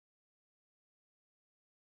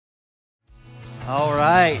All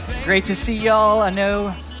right, great to see y'all. I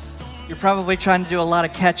know you're probably trying to do a lot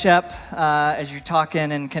of catch up as you're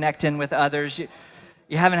talking and connecting with others.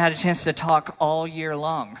 You haven't had a chance to talk all year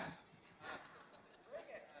long.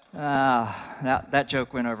 That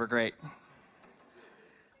joke went over great.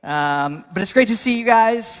 But it's great to see you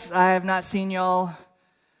guys. I have not seen y'all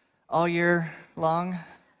all year long.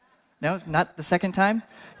 No, not the second time.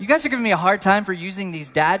 You guys are giving me a hard time for using these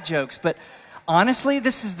dad jokes, but honestly,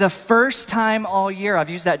 this is the first time all year I've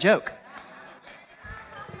used that joke.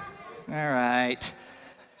 All right.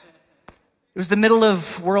 It was the middle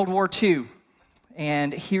of World War II,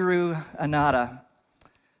 and Hiroo Onoda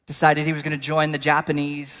decided he was going to join the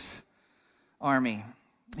Japanese army.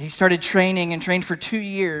 He started training and trained for 2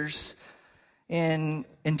 years in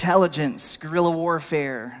intelligence, guerrilla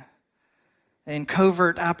warfare, in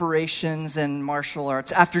covert operations and martial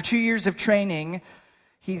arts. After 2 years of training,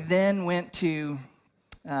 he then went to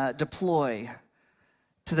deploy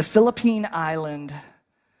to the Philippine island,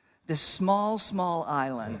 this small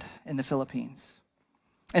island in the Philippines.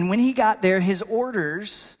 And when he got there, his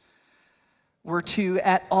orders were to,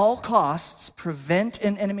 at all costs, prevent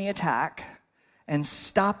an enemy attack and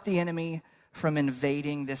stop the enemy from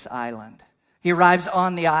invading this island. He arrives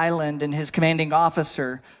on the island, and his commanding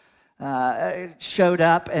officer showed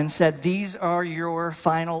up and said, "These are your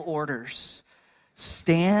final orders.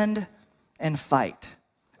 Stand and fight.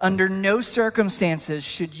 Under no circumstances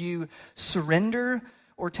should you surrender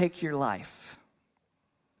or take your life."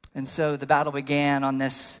 And so the battle began on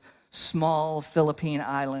this small Philippine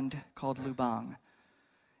island called Lubang.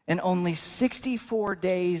 And only 64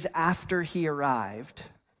 days after he arrived,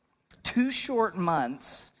 2 short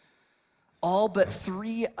months, all but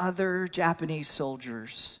 3 other Japanese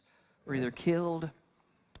soldiers were either killed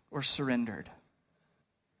or surrendered.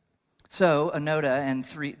 So Onoda and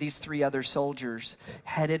these 3 other soldiers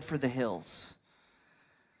headed for the hills.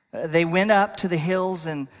 They went up to the hills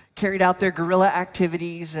and carried out their guerrilla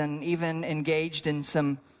activities and even engaged in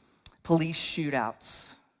some police shootouts.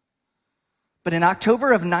 But in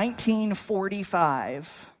October of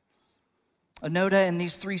 1945, Onoda and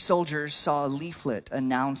these 3 soldiers saw a leaflet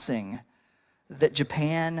announcing that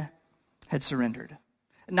Japan had surrendered.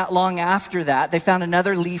 Not long after that, they found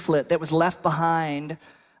another leaflet that was left behind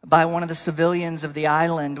by one of the civilians of the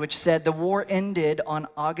island, which said, "The war ended on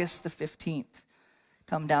August the 15th.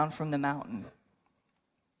 Come down from the mountain."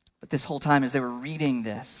 But this whole time, as they were reading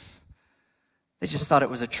this, they just thought it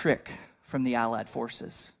was a trick from the Allied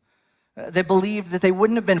forces. They believed that they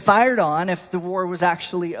wouldn't have been fired on if the war was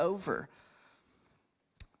actually over.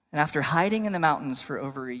 And after hiding in the mountains for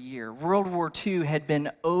over a year, World War II had been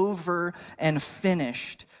over and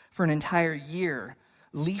finished for an entire year.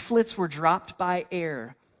 Leaflets were dropped by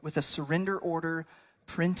air with a surrender order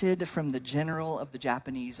printed from the general of the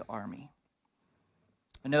Japanese army.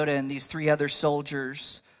 Onoda and these 3 other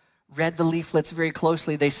soldiers read the leaflets very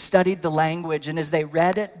closely. They studied the language, and as they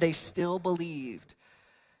read it, they still believed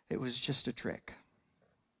it was just a trick.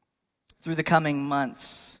 Through the coming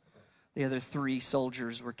months, the other 3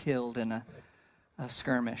 soldiers were killed in a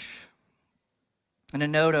skirmish. And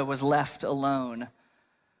Onoda was left alone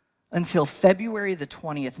until February the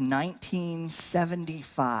 20th,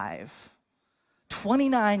 1975.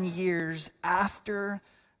 29 years after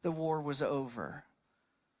the war was over,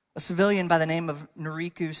 a civilian by the name of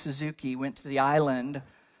Noriko Suzuki went to the island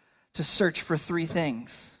to search for 3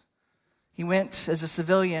 things. He went as a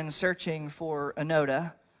civilian searching for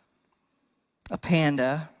Onoda, a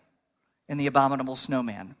panda, and the abominable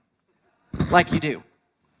snowman, like you do.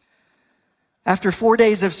 After 4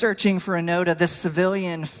 days of searching for Onoda, this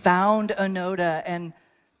civilian found Onoda, and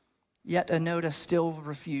yet Onoda still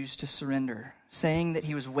refused to surrender, saying that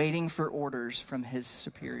he was waiting for orders from his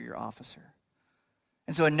superior officer.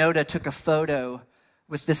 And so Onoda took a photo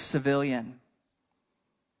with this civilian.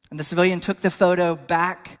 And the civilian took the photo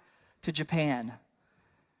back to Japan.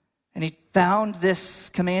 And he found this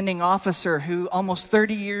commanding officer who almost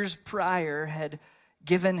 30 years prior had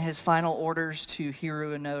given his final orders to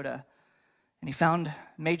Hiroo Onoda. And he found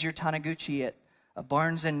Major Taniguchi at a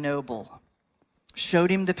Barnes & Noble,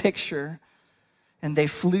 showed him the picture, and they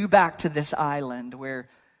flew back to this island where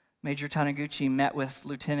Major Taniguchi met with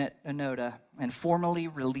Lieutenant Onoda and formally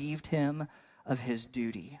relieved him of his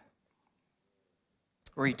duty,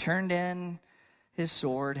 where he turned in his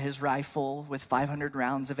sword, his rifle with 500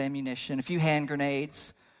 rounds of ammunition, a few hand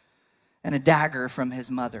grenades, and a dagger from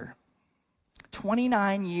his mother.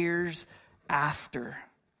 29 years after,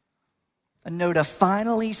 Onoda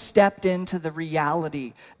finally stepped into the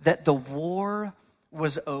reality that the war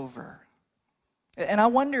was over. And I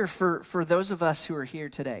wonder for those of us who are here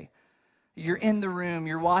today, You're in the room,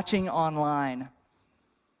 you're watching online.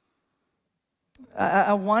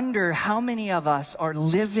 I wonder how many of us are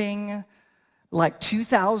living like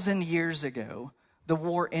 2,000 years ago, the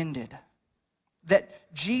war ended,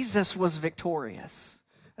 that Jesus was victorious,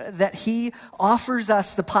 that he offers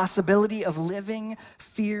us the possibility of living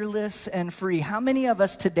fearless and free. How many of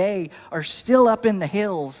us today are still up in the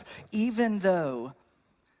hills, even though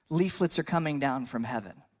leaflets are coming down from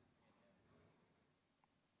heaven?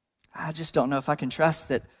 I just don't know if I can trust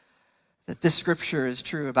that this scripture is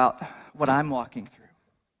true about what I'm walking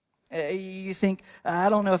through. You think, I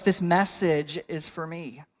don't know if this message is for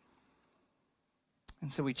me.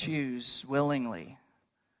 And so we choose willingly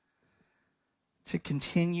to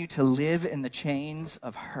continue to live in the chains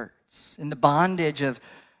of hurts, in the bondage of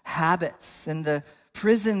habits, in the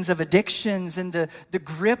prisons of addictions, in the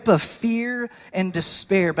grip of fear and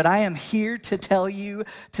despair. But I am here to tell you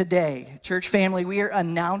today, church family, we are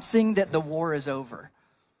announcing that the war is over.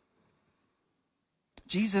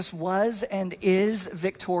 Jesus was and is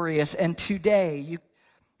victorious, and today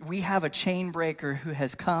we have a chain breaker who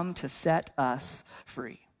has come to set us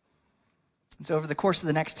free. And so over the course of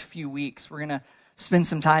the next few weeks, we're going to spend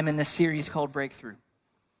some time in this series called Breakthrough,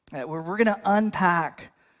 where we're going to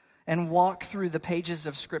unpack and walk through the pages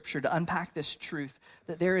of Scripture to unpack this truth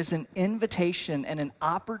that there is an invitation and an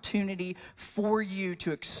opportunity for you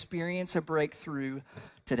to experience a breakthrough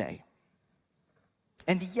today.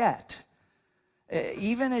 And yet,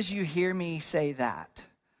 even as you hear me say that,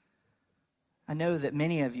 I know that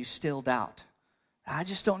many of you still doubt. I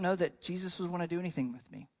just don't know that Jesus would want to do anything with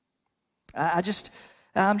me. I'm just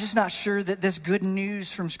not sure that this good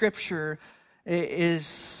news from Scripture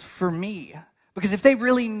is for me. Because if they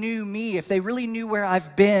really knew me, if they really knew where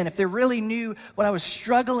I've been, if they really knew what I was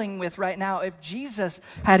struggling with right now, if Jesus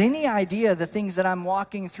had any idea the things that I'm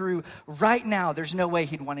walking through right now, there's no way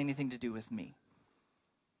he'd want anything to do with me.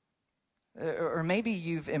 Or maybe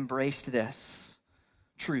you've embraced this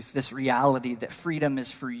truth, this reality that freedom is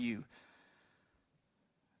for you.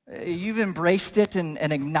 You've embraced it and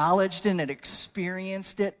acknowledged it and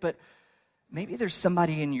experienced it, but maybe there's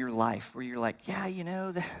somebody in your life where you're like, yeah, you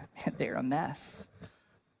know, they're a mess.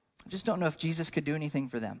 I just don't know if Jesus could do anything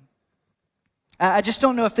for them. I just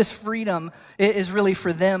don't know if this freedom is really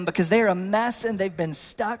for them because they're a mess and they've been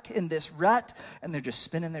stuck in this rut and they're just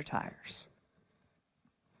spinning their tires.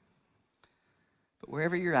 But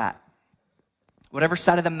wherever you're at, whatever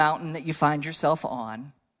side of the mountain that you find yourself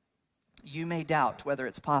on, you may doubt whether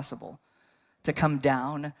it's possible to come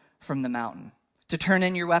down from the mountain, to turn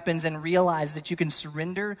in your weapons and realize that you can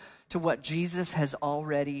surrender to what Jesus has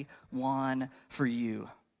already won for you.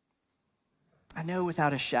 I know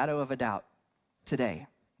without a shadow of a doubt today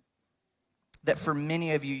that for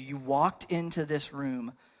many of you, you walked into this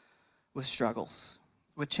room with struggles,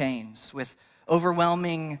 with chains, with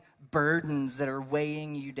overwhelming burdens that are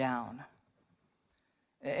weighing you down.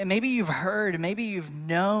 And maybe you've heard, maybe you've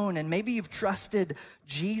known, and maybe you've trusted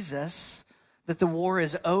Jesus that the war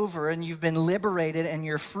is over and you've been liberated and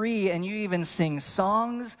you're free and you even sing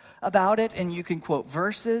songs about it and you can quote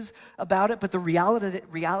verses about it. But the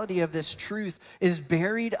reality of this truth is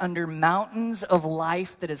buried under mountains of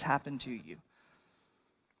life that has happened to you.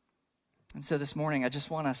 And so this morning, I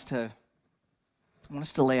just want us to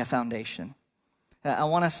lay a foundation. I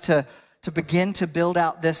want us to begin to build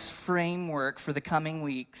out this framework for the coming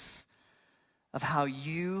weeks of how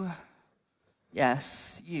you,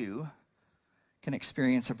 yes, you, can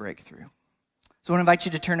experience a breakthrough. So I want to invite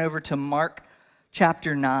you to turn over to Mark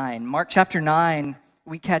chapter 9. Mark chapter 9,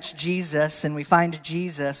 we catch Jesus and we find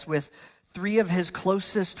Jesus with three of his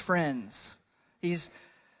closest friends. He's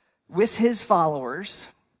with his followers,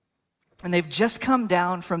 and they've just come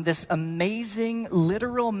down from this amazing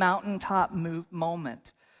literal mountaintop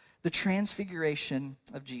moment, the transfiguration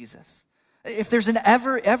of Jesus. If there's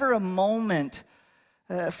ever a moment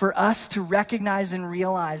for us to recognize and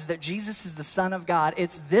realize that Jesus is the Son of God,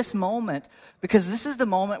 it's this moment, because this is the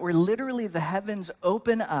moment where literally the heavens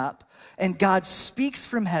open up and God speaks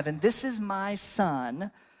from heaven. This is my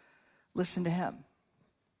Son, listen to him.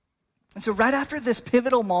 And so right after this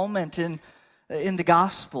pivotal moment in the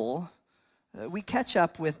gospel, we catch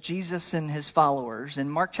up with Jesus and his followers. In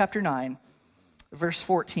Mark chapter 9, verse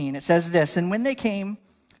 14, it says this, "And when they came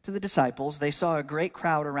to the disciples, they saw a great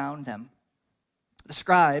crowd around them, the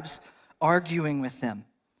scribes arguing with them.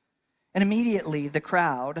 And immediately the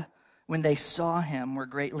crowd, when they saw him, were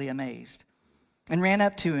greatly amazed and ran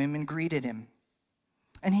up to him and greeted him.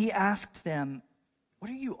 And he asked them,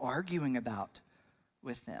 'What are you arguing about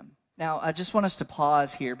with them?'" Now, I just want us to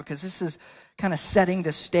pause here because this is kind of setting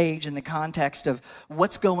the stage in the context of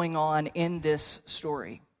what's going on in this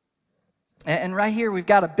story. And right here, we've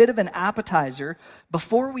got a bit of an appetizer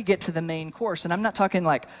before we get to the main course. And I'm not talking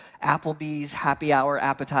like Applebee's happy hour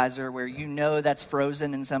appetizer where you know that's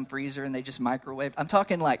frozen in some freezer and they just microwave. I'm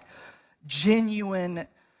talking like genuine,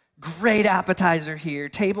 great appetizer here,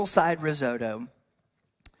 tableside risotto.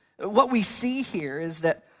 What we see here is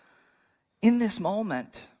that in this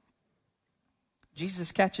moment,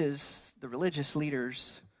 Jesus catches the religious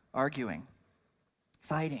leaders arguing,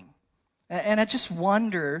 fighting. And I just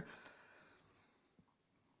wonder,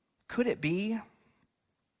 could it be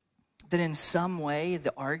that in some way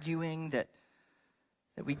the arguing that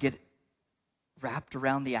we get wrapped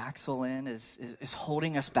around the axle in is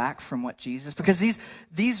holding us back from what Jesus, because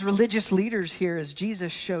these religious leaders here, as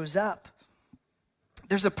Jesus shows up,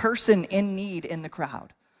 there's a person in need in the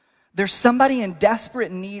crowd. There's somebody in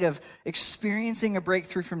desperate need of experiencing a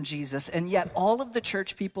breakthrough from Jesus, and yet all of the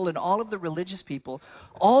church people and all of the religious people,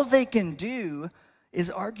 all they can do is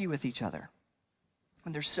argue with each other.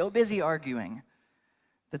 And they're so busy arguing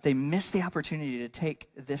that they miss the opportunity to take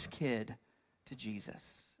this kid to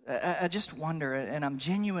Jesus. I just wonder, and I'm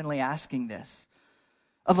genuinely asking this,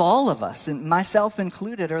 of all of us, and myself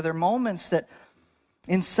included, are there moments that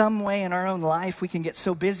in some way in our own life we can get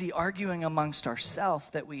so busy arguing amongst ourselves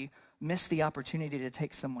that we miss the opportunity to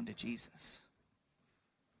take someone to Jesus?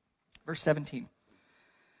 Verse 17.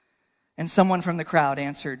 And someone from the crowd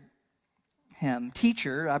answered him,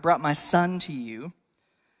 "Teacher, I brought my son to you,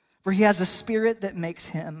 for he has a spirit that makes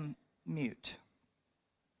him mute.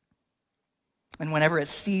 And whenever it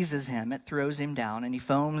seizes him, it throws him down, and he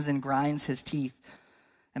foams and grinds his teeth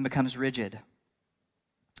and becomes rigid.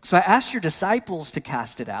 So I asked your disciples to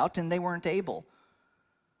cast it out, and they weren't able."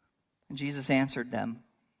 And Jesus answered them,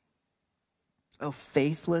 "O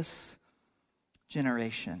faithless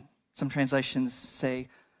generation." Some translations say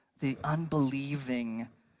the unbelieving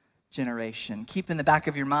generation. Keep in the back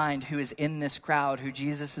of your mind who is in this crowd, who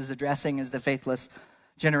Jesus is addressing as the faithless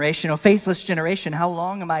generation. "O faithless generation, how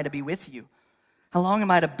long am I to be with you? How long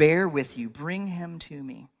am I to bear with you? Bring him to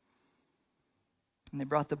me." And they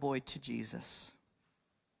brought the boy to Jesus.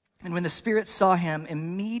 And when the spirit saw him,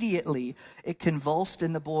 immediately it convulsed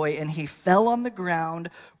in the boy, and he fell on the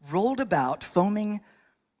ground, rolled about, foaming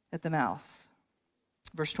at the mouth.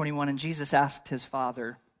 Verse 21, and Jesus asked his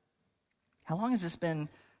father, "How long has this been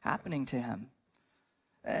happening to him?"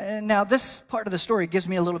 And now this part of the story gives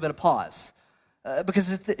me a little bit of pause,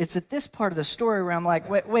 because it's at this part of the story where I'm like,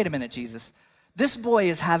 wait a minute, Jesus. This boy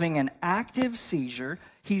is having an active seizure.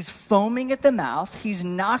 He's foaming at the mouth. He's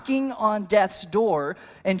knocking on death's door.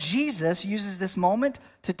 And Jesus uses this moment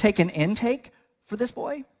to take an intake for this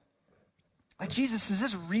boy. Like, Jesus, is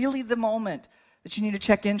this really the moment that you need to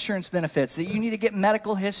check insurance benefits, that you need to get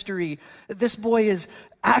medical history? This boy is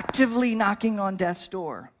actively knocking on death's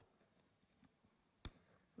door.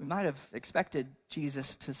 We might have expected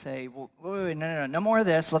Jesus to say, well, wait, no more of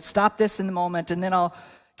this. Let's stop this in the moment, and then I'll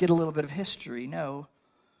get a little bit of history. No.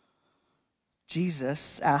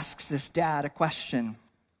 Jesus asks this dad a question.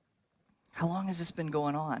 How long has this been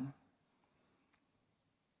going on?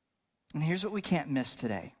 And here's what we can't miss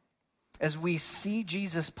today. As we see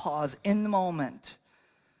Jesus pause in the moment,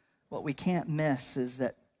 what we can't miss is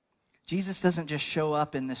that Jesus doesn't just show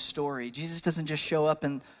up in this story. Jesus doesn't just show up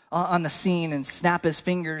on the scene and snap his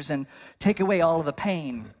fingers and take away all of the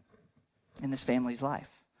pain in this family's life.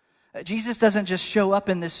 Jesus doesn't just show up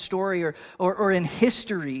in this story or in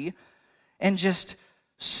history and just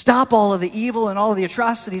stop all of the evil and all of the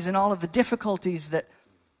atrocities and all of the difficulties that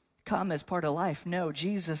come as part of life. No,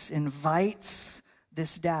 Jesus invites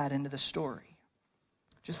this dad into the story,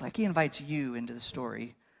 just like he invites you into the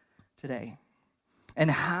story today. And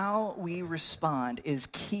how we respond is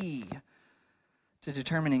key to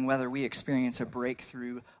determining whether we experience a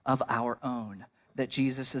breakthrough of our own that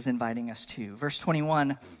Jesus is inviting us to. Verse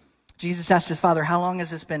 21, Jesus asked his father, "How long has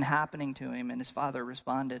this been happening to him?" And his father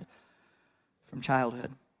responded, "From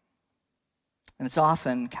childhood. And it's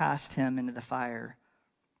often cast him into the fire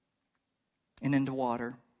and into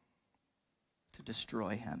water to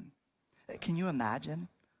destroy him." Can you imagine,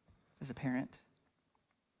 as a parent,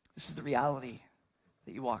 this is the reality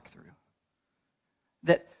that you walk through?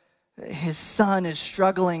 That his son is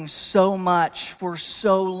struggling so much for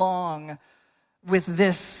so long with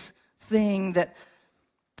this thing that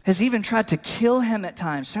has even tried to kill him at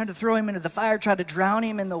times, tried to throw him into the fire, tried to drown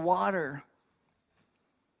him in the water.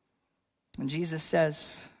 And Jesus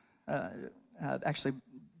says, actually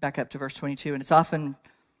back up to verse 22, and it's often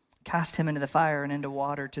cast him into the fire and into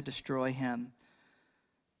water to destroy him.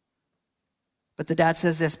 But the dad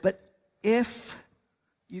says this, "But if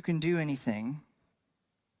you can do anything,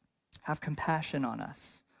 have compassion on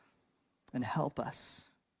us and help us."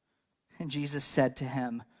 And Jesus said to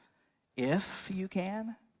him, if you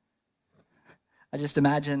can. I just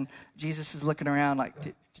imagine Jesus is looking around like,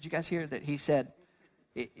 did you guys hear that he said,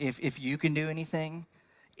 if you can do anything?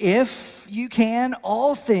 If you can,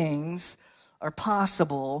 all things are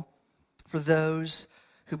possible for those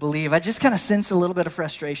who believe. I just kind of sense a little bit of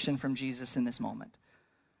frustration from Jesus in this moment.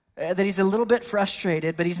 That he's a little bit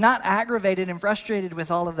frustrated, but he's not aggravated and frustrated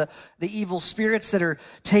with all of the evil spirits that are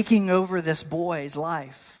taking over this boy's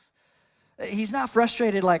life. He's not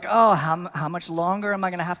frustrated like, oh, how much longer am I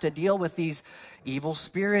going to have to deal with these evil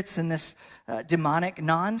spirits and this demonic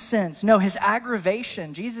nonsense? No, his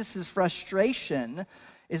aggravation, Jesus' frustration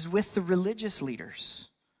is with the religious leaders,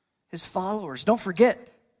 his followers. Don't forget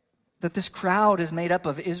that this crowd is made up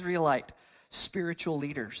of Israelite spiritual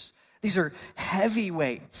leaders. These are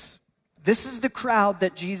heavyweights. This is the crowd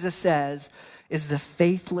that Jesus says is the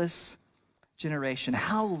faithless generation.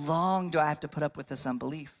 How long do I have to put up with this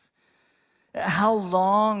unbelief? How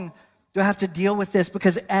long do I have to deal with this?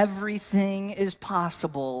 Because everything is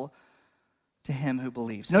possible to him who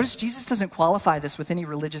believes. Notice Jesus doesn't qualify this with any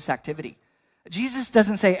religious activity. Jesus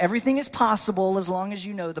doesn't say everything is possible as long as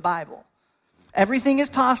you know the Bible. Everything is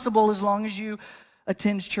possible as long as you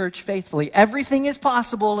attend church faithfully. Everything is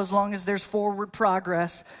possible as long as there's forward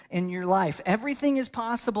progress in your life. Everything is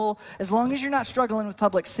possible as long as you're not struggling with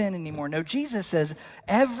public sin anymore. No, Jesus says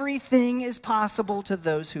everything is possible to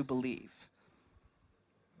those who believe.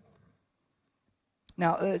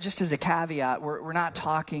 Now, just as a caveat, we're not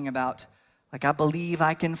talking about, like, I believe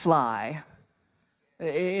I can fly.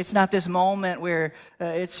 It's not this moment where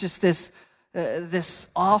it's just this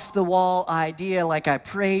off-the-wall idea, like I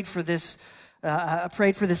prayed for this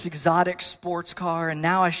exotic sports car, and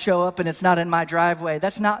now I show up and it's not in my driveway.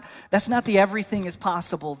 That's not the everything is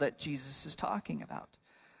possible that Jesus is talking about.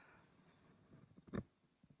 Do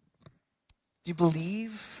you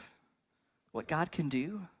believe what God can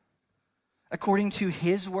do? According to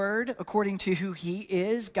his word, according to who he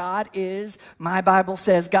is, God is, my Bible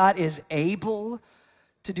says, God is able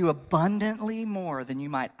to do abundantly more than you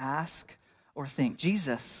might ask or think.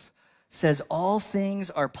 Jesus says all things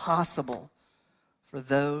are possible for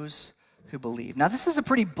those who believe. Now, this is a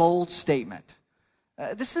pretty bold statement.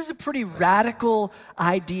 This is a pretty radical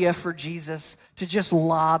idea for Jesus to just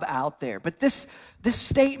lob out there. But this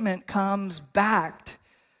statement comes backed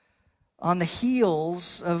on the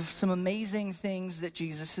heels of some amazing things that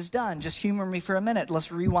Jesus has done. Just humor me for a minute.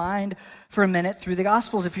 Let's rewind for a minute through the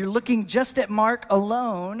Gospels. If you're looking just at Mark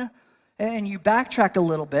alone and you backtrack a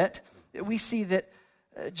little bit, we see that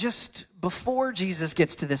just before Jesus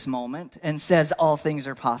gets to this moment and says all things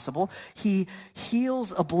are possible, he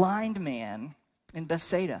heals a blind man in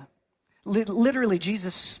Bethsaida. Literally,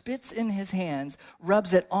 Jesus spits in his hands,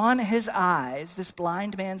 rubs it on his eyes, this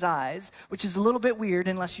blind man's eyes, which is a little bit weird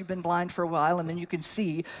unless you've been blind for a while, and then you can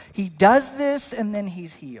see. He does this, and then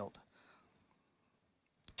he's healed.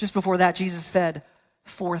 Just before that, Jesus fed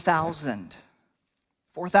 4,000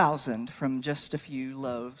 from just a few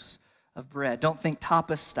loaves of bread. Don't think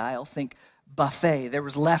tapas style, think buffet. There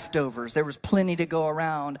was leftovers. There was plenty to go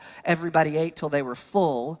around. Everybody ate till they were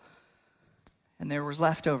full. And there was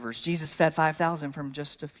leftovers. Jesus fed 5,000 from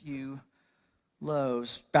just a few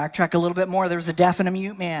loaves. Backtrack a little bit more. There was a deaf and a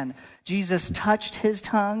mute man. Jesus touched his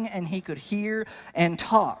tongue and he could hear and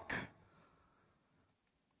talk.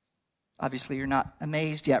 Obviously, you're not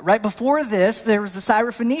amazed yet. Right before this, there was the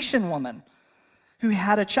Syrophoenician woman who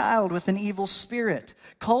had a child with an evil spirit.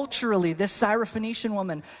 Culturally, this Syrophoenician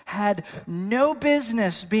woman had no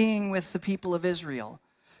business being with the people of Israel.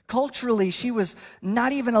 Culturally, she was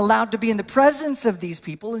not even allowed to be in the presence of these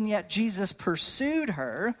people, and yet Jesus pursued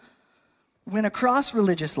her, went across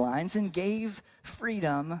religious lines, and gave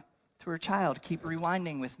freedom to her child. Keep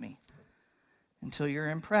rewinding with me until you're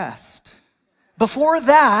impressed. Before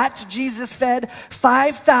that, Jesus fed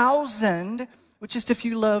 5,000 with just a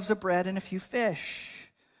few loaves of bread and a few fish.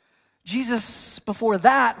 Jesus, before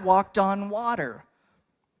that, walked on water.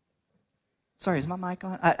 Sorry, is my mic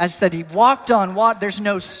on? I said he walked on water. There's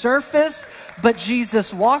no surface, but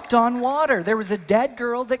Jesus walked on water. There was a dead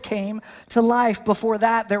girl that came to life. Before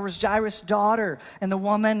that, there was Jairus' daughter and the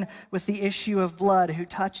woman with the issue of blood who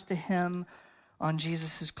touched the hem on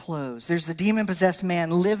Jesus' clothes. There's the demon-possessed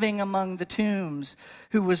man living among the tombs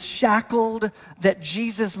who was shackled, that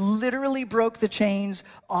Jesus literally broke the chains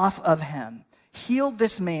off of him. Healed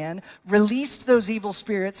this man, released those evil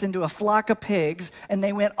spirits into a flock of pigs, and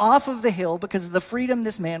they went off of the hill because of the freedom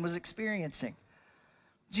this man was experiencing.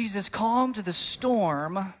 Jesus calmed the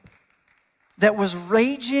storm that was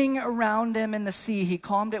raging around them in the sea. He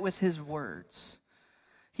calmed it with his words.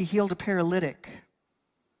 He healed a paralytic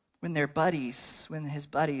when his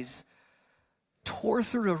buddies tore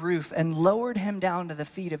through a roof and lowered him down to the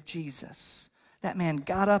feet of Jesus. That man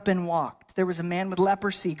got up and walked. There was a man with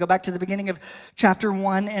leprosy. Go back to the beginning of chapter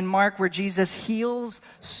 1 in Mark where Jesus heals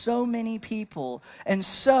so many people. And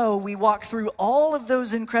so we walk through all of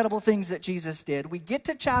those incredible things that Jesus did. We get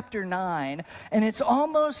to chapter 9, and it's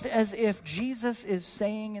almost as if Jesus is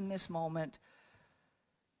saying in this moment,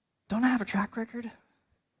 don't I have a track record?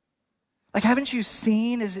 Like, haven't you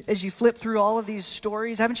seen as you flip through all of these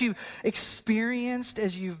stories? Haven't you experienced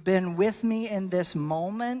as you've been with me in this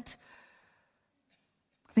moment?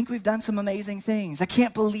 I think we've done some amazing things. I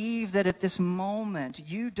can't believe that at this moment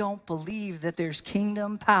you don't believe that there's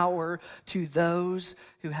kingdom power to those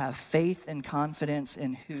who have faith and confidence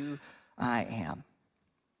in who I am.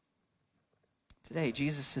 Today,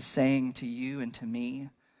 Jesus is saying to you and to me,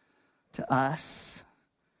 to us,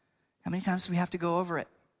 how many times do we have to go over it?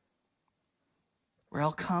 Where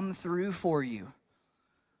I'll come through for you,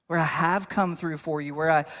 where I have come through for you, where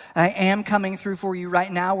I am coming through for you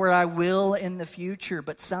right now, where I will in the future.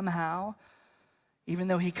 But somehow, even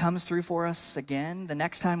though he comes through for us again, the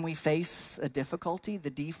next time we face a difficulty, the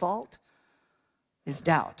default is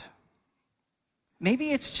doubt.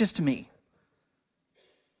 Maybe it's just me.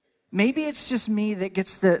 Maybe it's just me that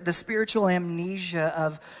gets the spiritual amnesia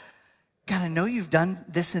of, God, I know you've done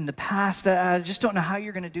this in the past. I just don't know how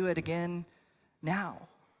you're going to do it again now.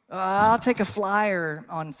 I'll take a flyer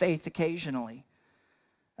on faith occasionally.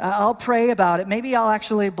 I'll pray about it. Maybe I'll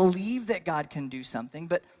actually believe that God can do something,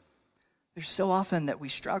 but there's so often that we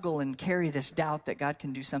struggle and carry this doubt that God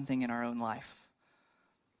can do something in our own life.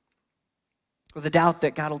 Or the doubt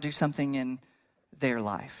that God will do something in their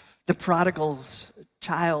life. The prodigal's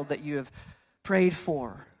child that you have prayed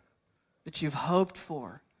for, that you've hoped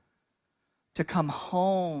for, to come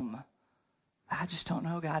home. I just don't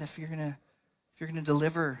know, God, if you're going to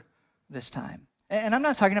deliver this time. And I'm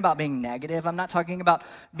not talking about being negative. I'm not talking about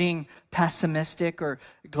being pessimistic or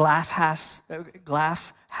glass. I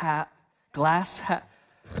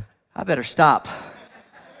better stop.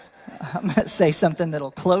 I'm going to say something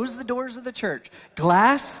that'll close the doors of the church.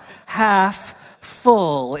 Glass half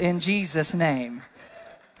full in Jesus' name.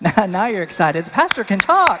 Now you're excited. The pastor can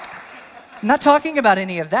talk. I'm not talking about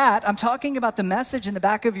any of that. I'm talking about the message in the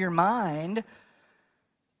back of your mind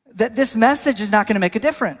that this message is not going to make a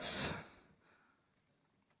difference.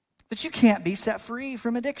 That you can't be set free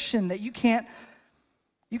from addiction. That you can't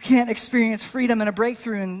experience freedom and a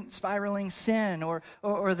breakthrough in spiraling sin. Or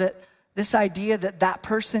that this idea that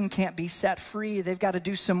person can't be set free. They've got to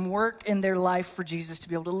do some work in their life for Jesus to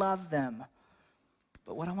be able to love them.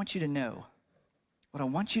 But what I want you to know, what I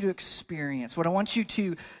want you to experience, what I want you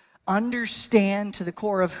to understand to the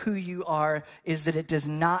core of who you are is that it does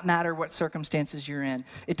not matter what circumstances you're in.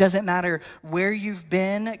 It doesn't matter where you've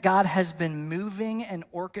been. God has been moving and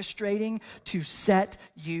orchestrating to set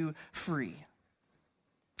you free.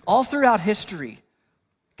 All throughout history,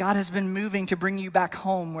 God has been moving to bring you back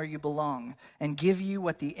home where you belong and give you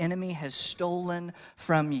what the enemy has stolen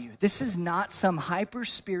from you. This is not some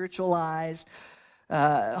hyper-spiritualized,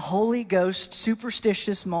 Holy Ghost,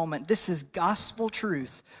 superstitious moment. This is gospel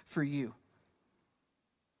truth for you.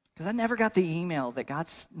 Because I never got the email that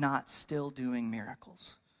God's not still doing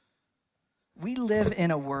miracles. We live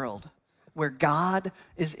in a world where God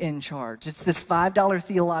is in charge. It's this $5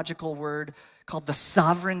 theological word called the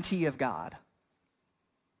sovereignty of God.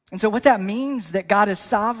 And so what that means, that God is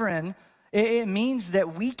sovereign, it means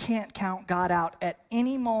that we can't count God out at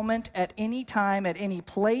any moment, at any time, at any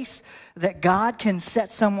place, that God can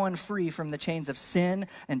set someone free from the chains of sin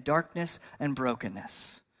and darkness and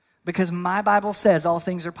brokenness. Because my Bible says all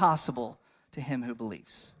things are possible to him who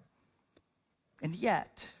believes. And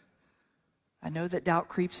yet, I know that doubt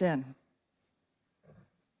creeps in.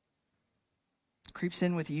 It creeps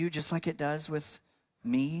in with you just like it does with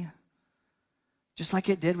me. Just like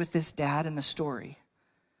it did with this dad in the story.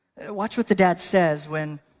 Watch what the dad says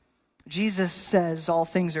when Jesus says all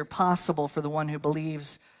things are possible for the one who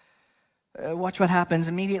believes. Watch what happens.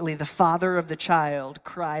 Immediately, the father of the child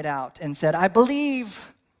cried out and said, I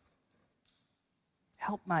believe.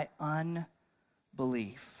 Help my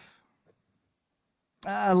unbelief.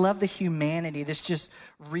 I love the humanity. This just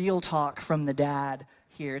real talk from the dad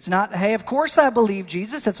here. It's not, hey, of course I believe,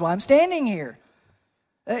 Jesus. That's why I'm standing here.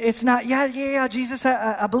 It's not, yeah, Jesus,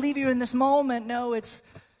 I believe you in this moment. No, it's,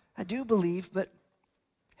 I do believe, but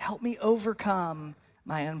help me overcome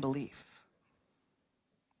my unbelief.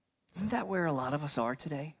 Isn't that where a lot of us are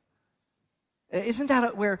today? Isn't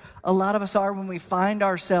that where a lot of us are when we find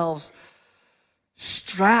ourselves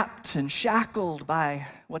strapped and shackled by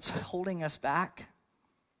what's holding us back?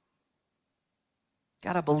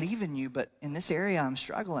 God, I believe in you, but in this area I'm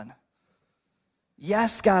struggling.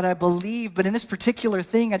 Yes, God, I believe, but in this particular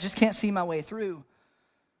thing, I just can't see my way through.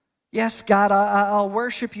 Yes, God, I'll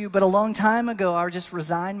worship you, but a long time ago, I just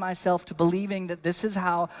resigned myself to believing that this is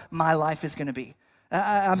how my life is going to be.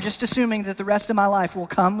 I'm just assuming that the rest of my life will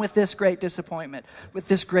come with this great disappointment, with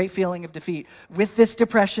this great feeling of defeat, with this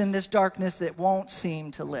depression, this darkness that won't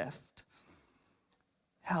seem to lift.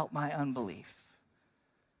 Help my unbelief.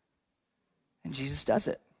 And Jesus does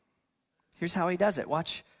it. Here's how he does it.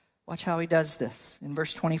 Watch how he does this. In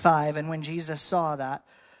verse 25, and when Jesus saw that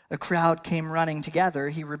a crowd came running together,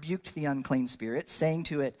 he rebuked the unclean spirit, saying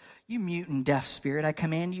to it, "You mute and deaf spirit, I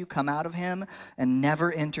command you, come out of him and never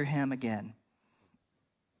enter him again."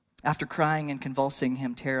 After crying and convulsing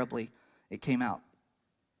him terribly, it came out.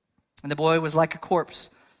 And the boy was like a corpse,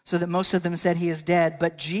 so that most of them said he is dead.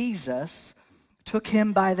 But Jesus took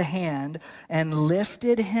him by the hand and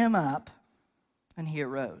lifted him up, and he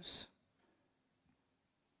arose.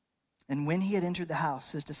 And when he had entered the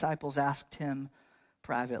house, his disciples asked him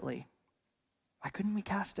privately, "Why couldn't we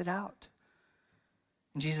cast it out?"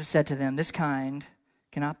 And Jesus said to them, "This kind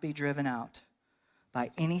cannot be driven out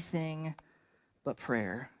by anything but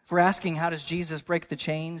prayer." If we're asking, how does Jesus break the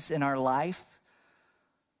chains in our life?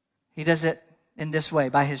 He does it in this way,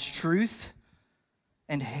 by his truth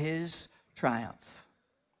and his triumph.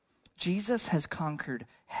 Jesus has conquered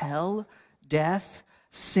hell, death,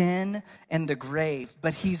 sin, and the grave.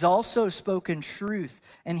 But he's also spoken truth.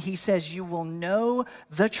 And he says, you will know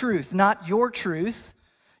the truth, not your truth.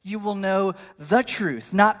 You will know the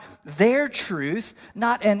truth, not their truth,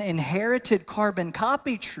 not an inherited carbon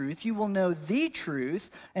copy truth. You will know the truth.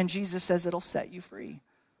 And Jesus says it'll set you free.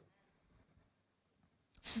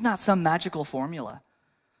 This is not some magical formula.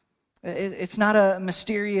 It's not a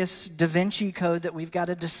mysterious Da Vinci code that we've got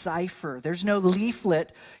to decipher. There's no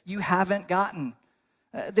leaflet you haven't gotten.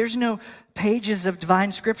 There's no pages of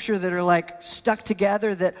divine scripture that are like stuck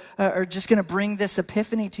together that are just going to bring this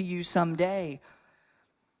epiphany to you someday.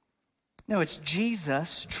 No, it's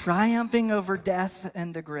Jesus triumphing over death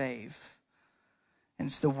and the grave. And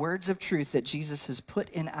it's the words of truth that Jesus has put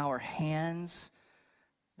in our hands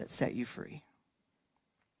that set you free.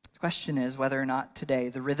 The question is whether or not today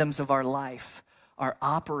the rhythms of our life are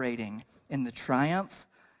operating in the triumph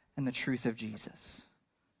and the truth of Jesus.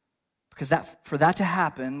 Because for that to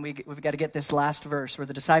happen, we've got to get this last verse where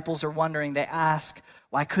the disciples are wondering. They ask,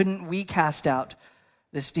 why couldn't we cast out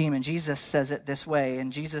this demon? Jesus says it this way,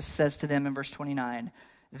 and Jesus says to them in verse 29,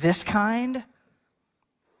 "This kind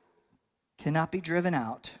cannot be driven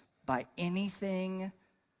out by anything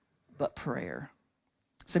but prayer."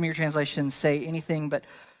 Some of your translations say anything but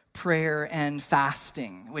prayer and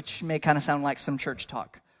fasting, which may kind of sound like some church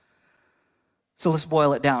talk. So let's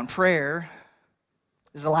boil it down. Prayer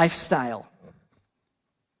is a lifestyle.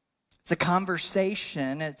 It's a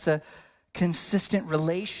conversation. It's a consistent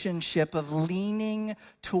relationship of leaning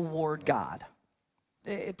toward God.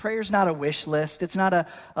 Prayer is not a wish list. It's not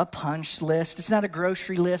a punch list. It's not a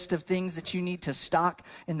grocery list of things that you need to stock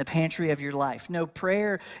in the pantry of your life. No,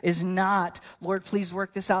 prayer is not, Lord, please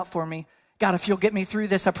work this out for me. God, if you'll get me through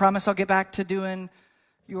this, I promise I'll get back to doing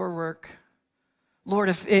your work. Lord,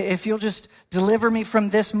 if you'll just deliver me from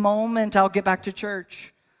this moment, I'll get back to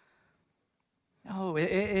church. No,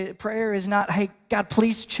 prayer is not, hey, God,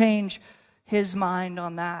 please change his mind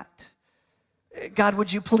on that. God,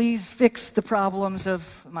 would you please fix the problems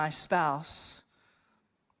of my spouse?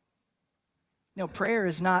 No, prayer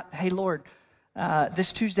is not, hey, Lord,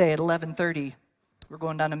 this Tuesday at 11:30, we're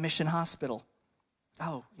going down to Mission Hospital.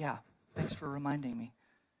 Oh, yeah, thanks for reminding me.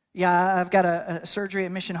 Yeah, I've got a surgery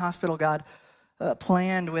at Mission Hospital, God,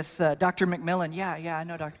 planned with Dr. McMillan. Yeah, I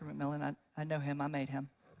know Dr. McMillan. I know him. I made him.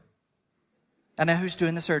 I know who's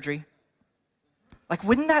doing the surgery. Like,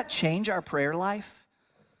 wouldn't that change our prayer life?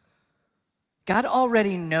 God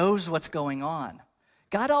already knows what's going on.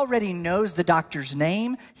 God already knows the doctor's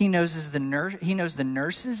name. He knows the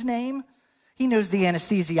nurse's name. He knows the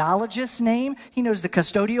anesthesiologist's name. He knows the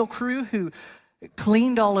custodial crew who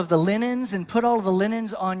cleaned all of the linens and put all of the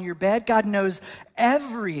linens on your bed. God knows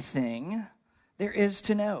everything there is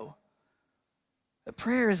to know. But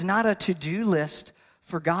prayer is not a to-do list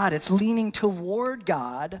for God. It's leaning toward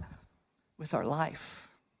God with our life.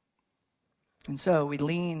 And so we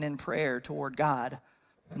lean in prayer toward God,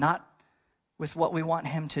 not with what we want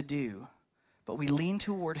him to do, but we lean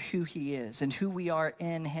toward who he is and who we are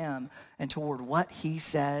in him and toward what he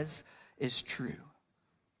says is true.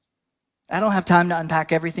 I don't have time to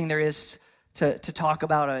unpack everything there is to talk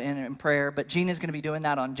about in prayer, but Gina's going to be doing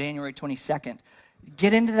that on January 22nd.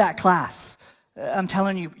 Get into that class. I'm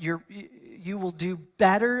telling you, you will do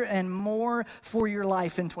better and more for your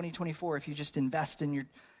life in 2024 if you just invest in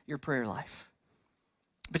your prayer life.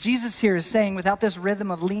 But Jesus here is saying, without this rhythm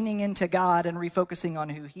of leaning into God and refocusing on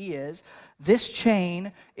who he is, this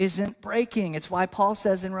chain isn't breaking. It's why Paul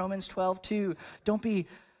says in Romans 12:2, don't be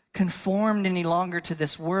conformed any longer to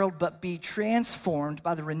this world, but be transformed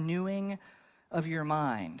by the renewing of your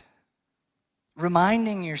mind,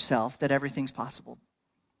 reminding yourself that everything's possible.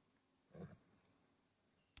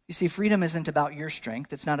 You see, freedom isn't about your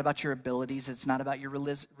strength. It's not about your abilities. It's not about your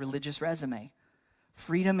religious resume.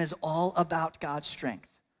 Freedom is all about God's strength.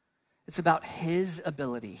 It's about his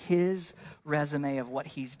ability, his resume of what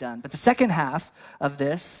he's done. But the second half of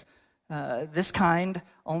this, this kind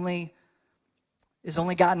is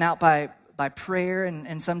only gotten out by prayer,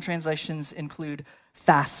 and some translations include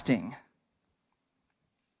fasting.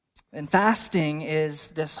 And fasting is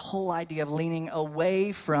this whole idea of leaning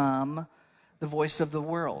away from the voice of the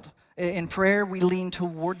world. In prayer, we lean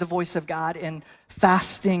toward the voice of God. In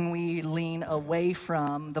fasting, we lean away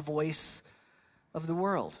from the voice of the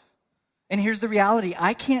world. And here's the reality.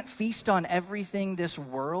 I can't feast on everything this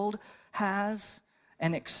world has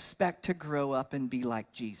and expect to grow up and be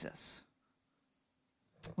like Jesus.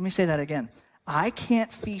 Let me say that again. I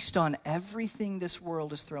can't feast on everything this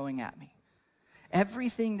world is throwing at me.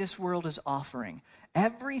 Everything this world is offering.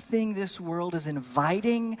 Everything this world is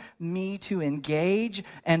inviting me to engage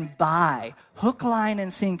and buy. Hook, line,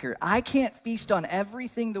 and sinker. I can't feast on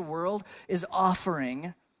everything the world is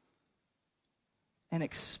offering and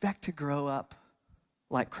expect to grow up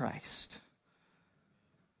like Christ.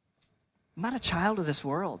 I'm not a child of this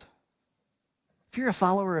world. If you're a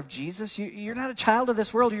follower of Jesus, you're not a child of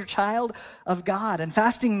this world. You're a child of God. And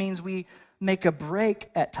fasting means we make a break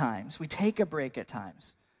at times. We take a break at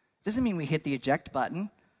times. It doesn't mean we hit the eject button.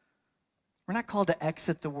 We're not called to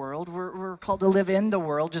exit the world. We're called to live in the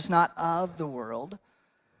world, just not of the world.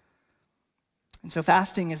 And so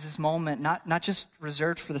fasting is this moment, not just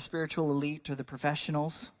reserved for the spiritual elite or the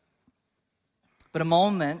professionals, but a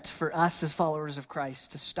moment for us as followers of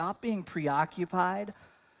Christ to stop being preoccupied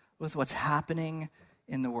with what's happening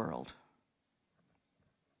in the world.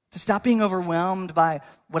 To stop being overwhelmed by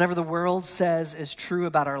whatever the world says is true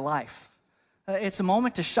about our life. It's a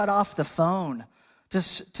moment to shut off the phone,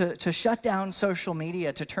 to shut down social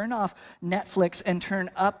media, to turn off Netflix and turn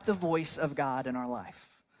up the voice of God in our life.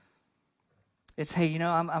 It's, hey,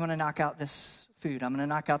 I'm going to knock out this food. I'm going to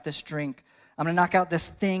knock out this drink. I'm going to knock out this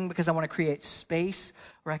thing because I want to create space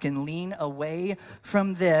where I can lean away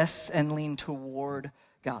from this and lean toward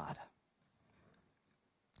God.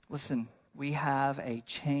 Listen, we have a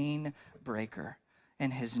chain breaker,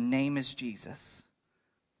 and his name is Jesus.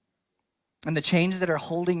 And the chains that are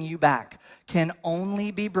holding you back can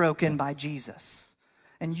only be broken by Jesus.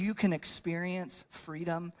 And you can experience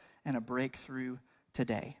freedom and a breakthrough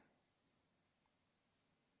today.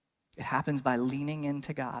 It happens by leaning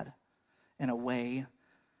into God and away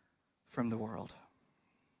from the world.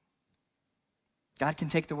 God can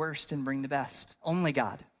take the worst and bring the best. Only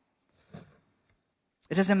God.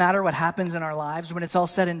 It doesn't matter what happens in our lives when it's all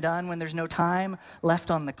said and done, when there's no time left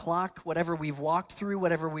on the clock, whatever we've walked through,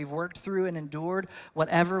 whatever we've worked through and endured,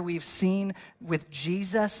 whatever we've seen with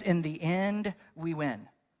Jesus, in the end, we win.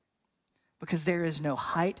 Because there is no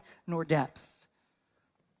height nor depth,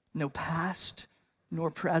 no past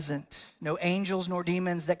nor present, no angels nor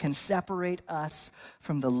demons that can separate us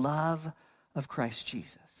from the love of Christ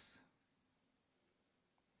Jesus.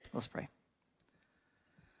 Let's pray.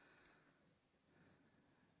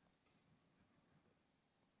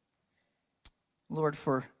 Lord,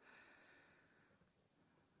 for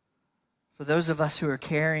those of us who are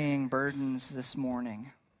carrying burdens this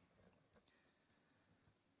morning,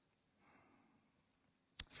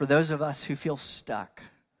 for those of us who feel stuck,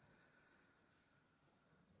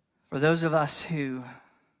 for those of us who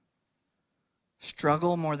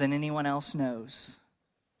struggle more than anyone else knows,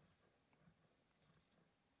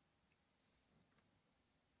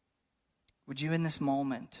 would you in this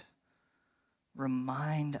moment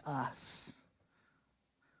remind us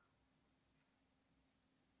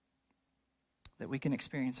that we can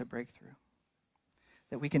experience a breakthrough,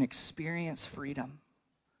 that we can experience freedom.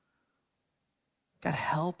 God,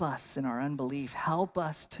 help us in our unbelief. Help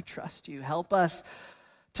us to trust you. Help us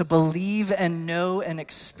to believe and know and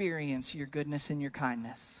experience your goodness and your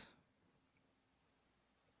kindness.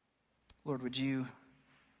 Lord, would you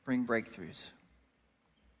bring breakthroughs?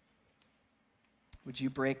 Would you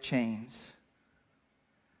break chains,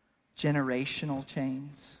 generational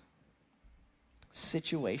chains,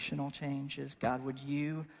 situational changes? God, would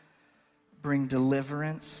you bring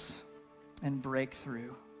deliverance and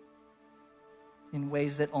breakthrough in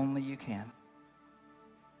ways that only you can?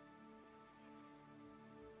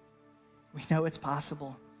 We know it's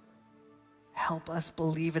possible. Help us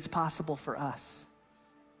believe it's possible for us.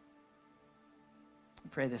 I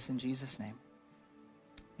pray this in Jesus' name.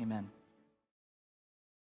 Amen.